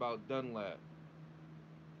heard about Dunlap?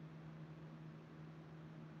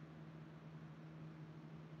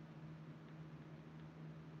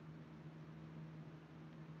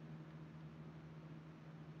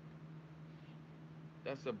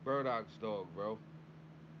 That's a Burdock's dog, bro.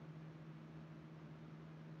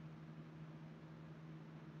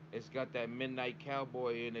 It's got that midnight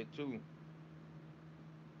cowboy in it too.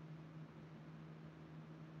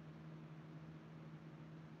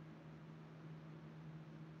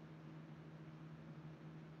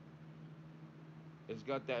 It's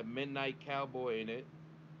got that midnight cowboy in it.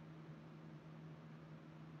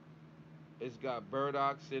 It's got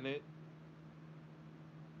Burdocks in it.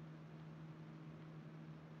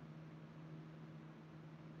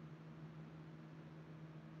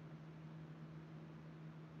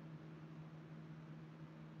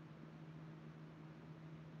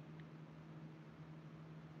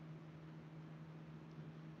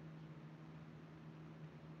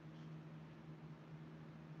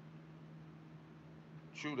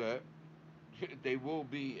 True that. They will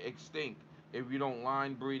be extinct if you don't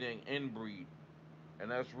line breed and inbreed.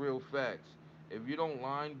 And that's real facts. If you don't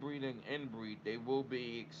line breed and inbreed, they will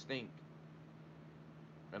be extinct.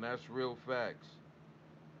 And that's real facts.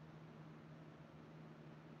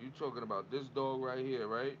 You talking about this dog right here,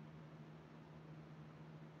 right?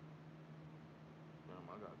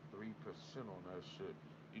 Damn, I got 3% on that shit.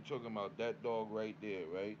 You talking about that dog right there,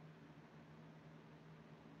 right?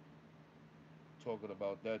 Talking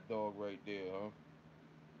about that dog right there, huh?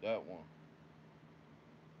 That one.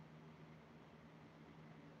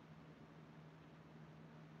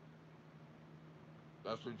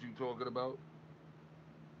 That's what you talking about?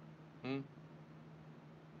 Hmm?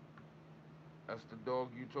 That's the dog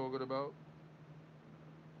you talking about?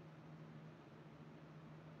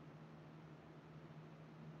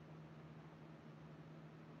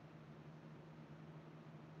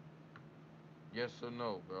 Yes or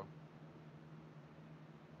no, bro?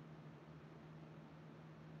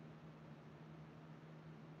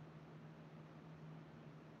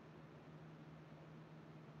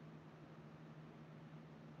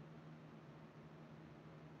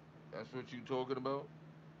 That's what you talking about?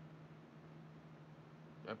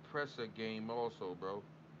 That presser game also, bro.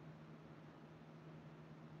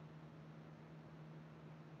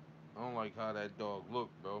 I don't like how that dog look,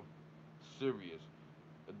 bro. Serious.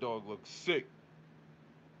 The dog looks sick.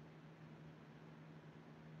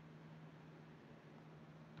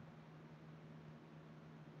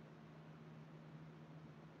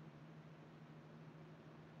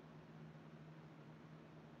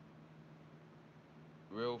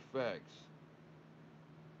 Real facts.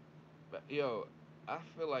 But yo, I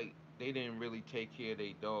feel like they didn't really take care of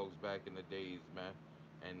their dogs back in the days, man.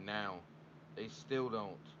 And now they still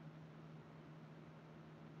don't.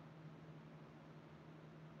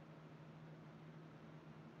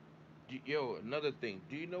 Yo, another thing.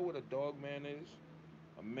 Do you know what a dog man is?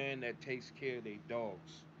 A man that takes care of their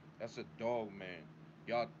dogs. That's a dog man.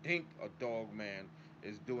 Y'all think a dog man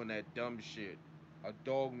is doing that dumb shit. A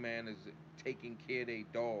dog man is taking care of their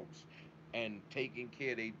dogs and taking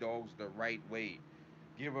care of their dogs the right way.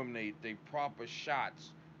 Give them they proper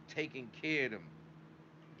shots, taking care of them,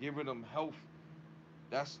 giving them health.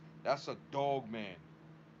 That's a dog man.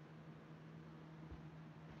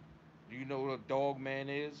 Do you know what a dog man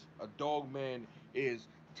is? A dog man is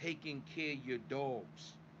taking care of your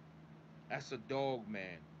dogs. That's a dog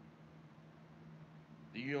man.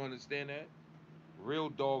 Do you understand that? Real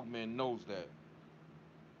dog man knows that.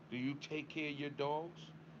 Do you take care of your dogs,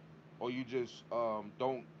 or you just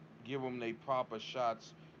don't give them they proper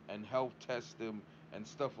shots and health test them and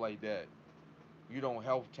stuff like that? You don't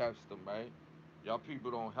health test them, right? Y'all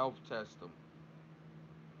people don't health test them.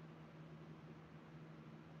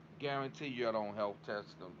 Guarantee you don't health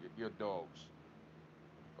test them. Your dogs.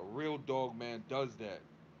 A real dog man does that.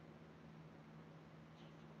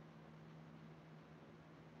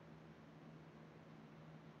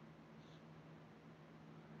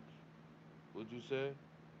 What'd you say?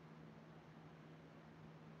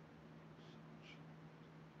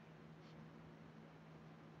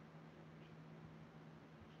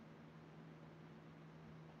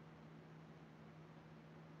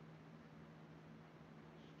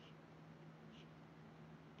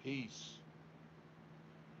 Peace.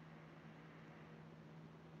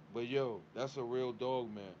 But yo, that's a real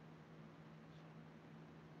dog man.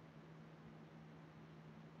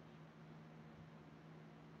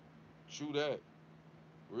 True that.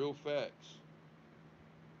 Real facts.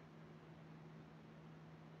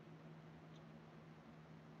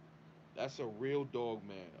 That's a real dog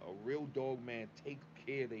man. A real dog man take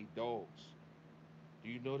care of their dogs. Do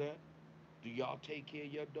you know that? Do y'all take care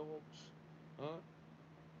of your dogs? Huh?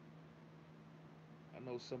 I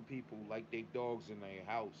know some people like their dogs in their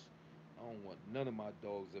house. I don't want none of my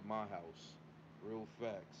dogs in my house. Real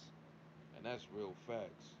facts. And that's real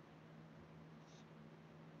facts.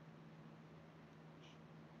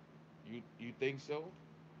 You think so?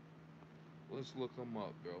 Let's look him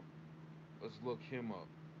up, bro. Let's look him up.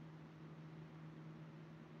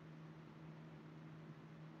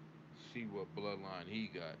 See what bloodline he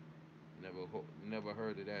got. Never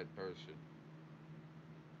heard of that person.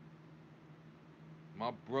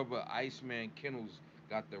 My brother Iceman Kennels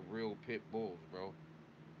got the real pit bulls, bro.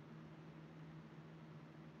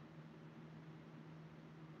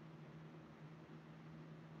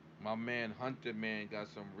 My man Hunter Man got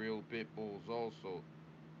some real pit bulls also.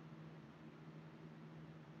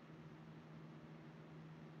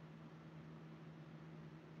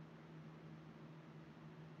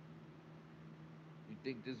 You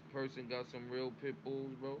think this person got some real pit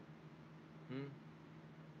bulls, bro? Hmm?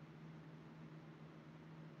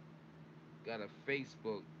 Got a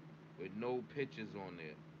Facebook with no pictures on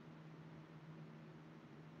there.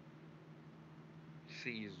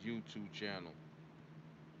 See his YouTube channel.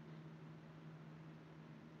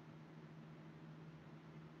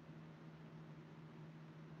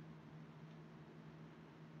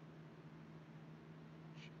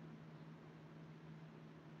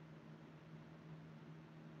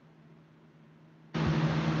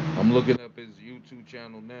 I'm looking up his YouTube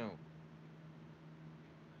channel now.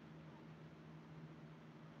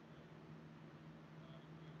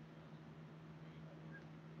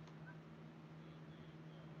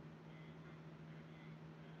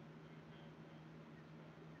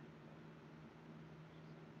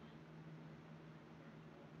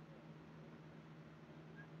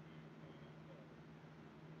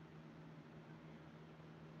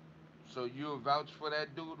 So you a vouch for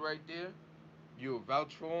that dude right there? You a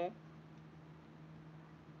vouch for him?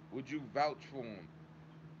 Would you vouch for him?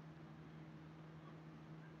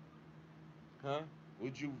 Huh?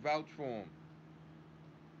 Would you vouch for him?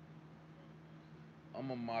 I'm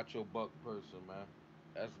a macho buck person, man.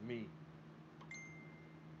 That's me.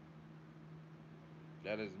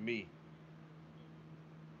 That is me.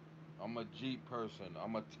 I'm a Jeep person.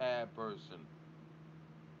 I'm a Tab person.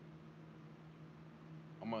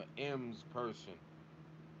 I'm a M's person.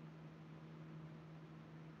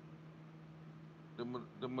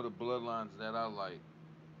 Them are the bloodlines that I like.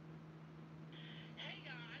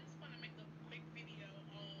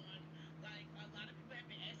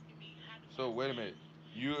 So wait a minute.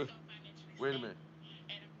 You wait a minute.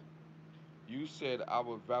 You said I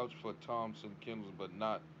would vouch for Thompson Kennels, but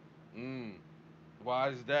not. Mm. Why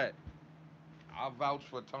is that? I vouch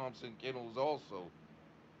for Thompson Kennels also.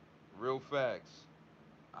 Real facts.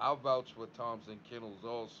 I vouch for Thompson Kennels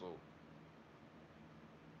also.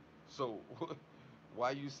 So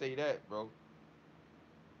why you say that, bro?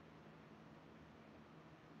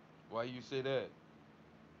 Why you say that?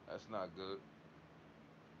 That's not good.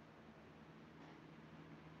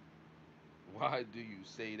 Why do you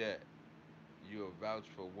say that? You'll vouch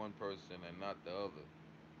for one person and not the other.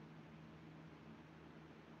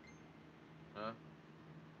 Huh?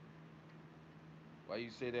 Why you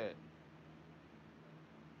say that?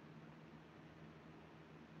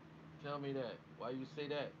 Tell me that. Why you say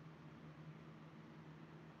that?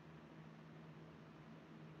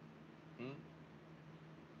 Hmm?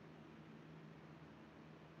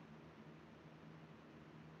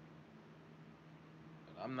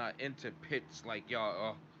 I'm not into pits like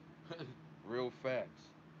y'all are. Real facts.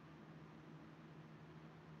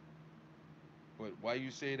 But why you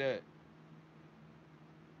say that?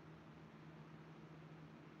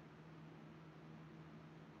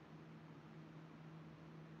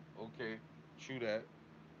 Okay, true that.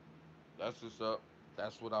 That's what's up.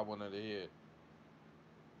 That's what I wanted to hear.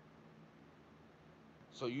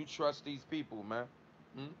 So you trust these people, man?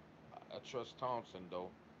 Hmm? I trust Thompson though.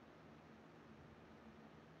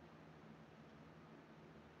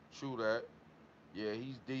 True that. Yeah,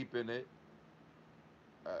 he's deep in it.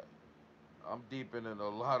 Uh, I'm deep in it a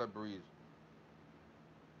lot of breeds.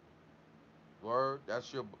 Word.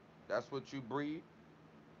 That's your. That's what you breed,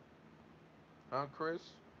 huh, Chris?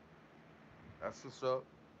 That's what's up.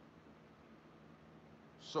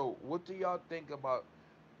 So what do y'all think about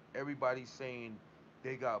everybody saying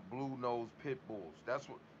they got blue nose pit bulls? That's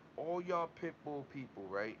what all y'all pit bull people,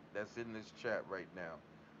 right? That's in this chat right now.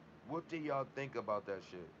 What do y'all think about that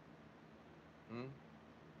shit? Hmm?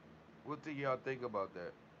 What do y'all think about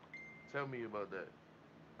that? Tell me about that.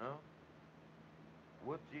 Huh?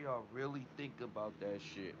 What do y'all really think about that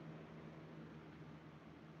shit?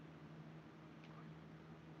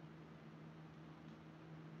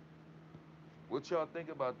 What y'all think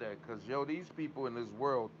about that? Cause yo, these people in this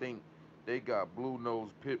world think they got blue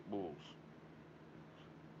nosed pit bulls.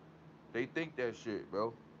 They think that shit,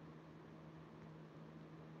 bro.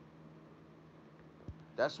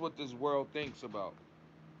 That's what this world thinks about.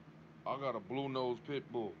 I got a blue nosed pit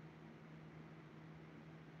bull.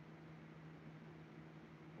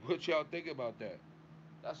 What y'all think about that?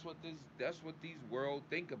 That's what these world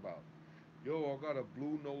think about. Yo, I got a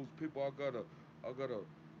blue nosed pit bull. I got a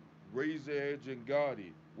razor edge and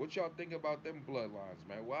Gotti. What y'all think about them bloodlines,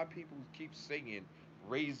 man? Why people keep singing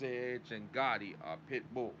razor edge and Gotti are pit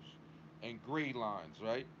bulls and gray lines,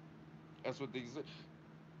 right? That's what they say.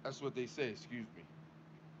 That's what they say. Excuse me,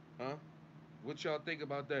 huh? What y'all think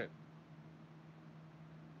about that?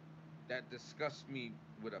 That disgusts me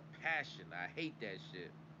with a passion. I hate that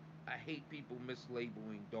shit. I hate people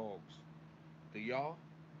mislabeling dogs. Do y'all?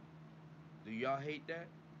 Do y'all hate that?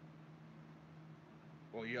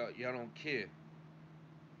 Or y'all don't care?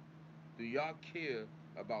 Do y'all care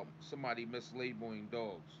about somebody mislabeling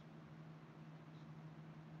dogs?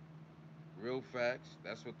 Real facts.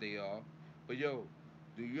 That's what they are. But yo,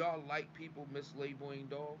 do y'all like people mislabeling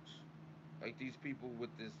dogs? Like these people with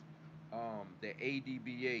this, the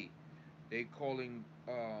ADBA. They calling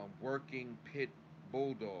working pit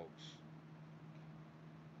bulldogs.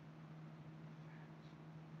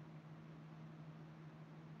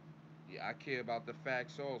 Yeah, I care about the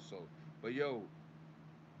facts also. But yo,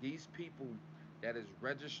 these people that is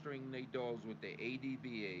registering their dogs with the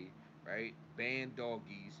ADBA, right? Band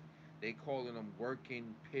doggies. They calling them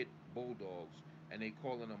working pit bulldogs, and they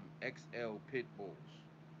calling them XL pit bulls.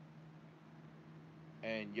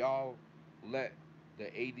 And y'all let the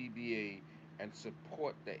ADBA and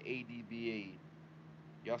support the ADBA.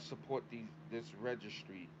 Y'all support this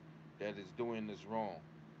registry that is doing this wrong.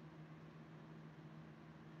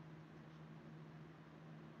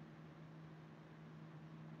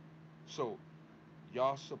 So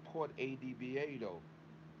y'all support ADBA though.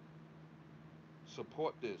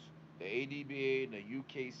 Support this. The ADBA and the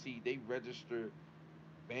UKC, they register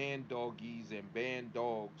band doggies and band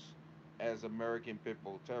dogs as American Pit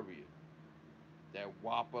Bull Terrier. That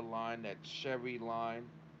Whopper line, that Cherry line,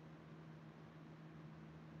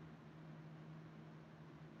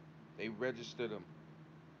 they register them.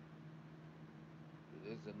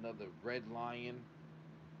 There's another Red Lion.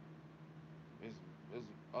 There's, there's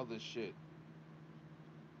other shit.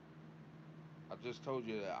 I just told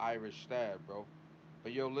you the Irish stab, bro.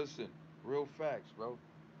 But yo, listen, real facts, bro.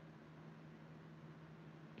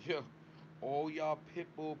 Yo, all y'all pit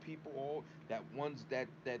bull people, all that ones that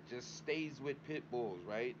just stays with pit bulls,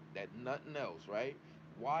 right? That nothing else, right?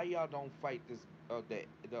 Why y'all don't fight this? The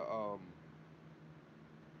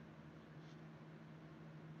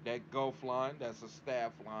that Gulf line, that's a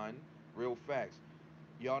staff line. Real facts.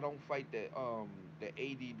 Y'all don't fight the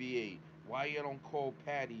ADBA. Why y'all don't call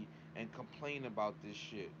Patty and complain about this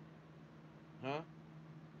shit, huh?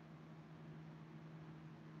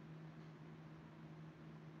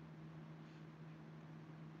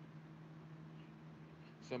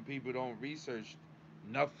 Some people don't research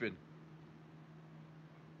nothing.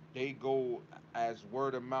 They go as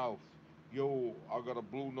word of mouth. Yo, I got a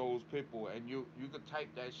blue nose pit bull, and you could type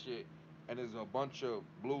that shit, and there's a bunch of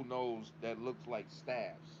blue nose that looks like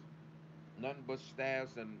staffs, nothing but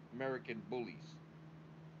staffs and American bullies.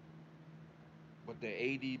 But the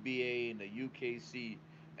ADBA and the UKC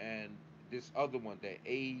and this other one,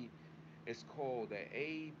 it's called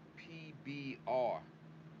the APBR.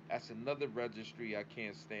 That's another registry I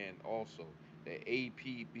can't stand. Also, the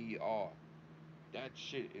APBR. That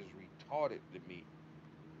shit is retarded to me.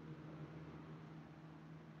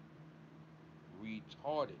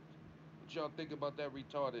 Retarded. What y'all think about that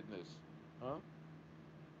retardedness? Huh?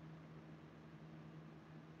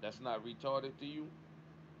 That's not retarded to you?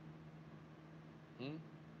 Hmm?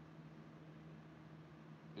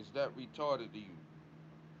 Is that retarded to you?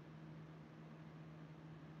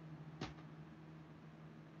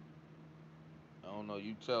 I don't know.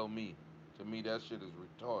 You tell me. To me, that shit is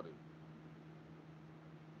retarded.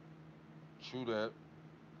 True that.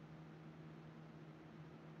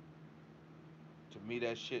 To me,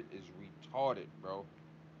 that shit is retarded, bro.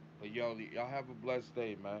 But y'all have a blessed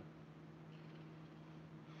day, man.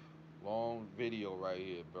 Long video right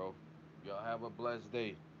here, bro. Y'all have a blessed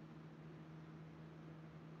day.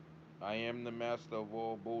 I am the master of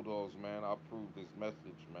all Bulldogs, man. I approve this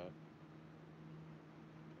message, man.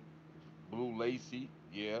 Blue Lacy,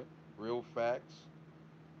 yeah. Real facts.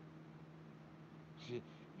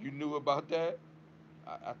 You knew about that?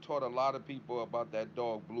 I taught a lot of people about that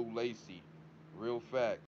dog, Blue Lacy. Real facts.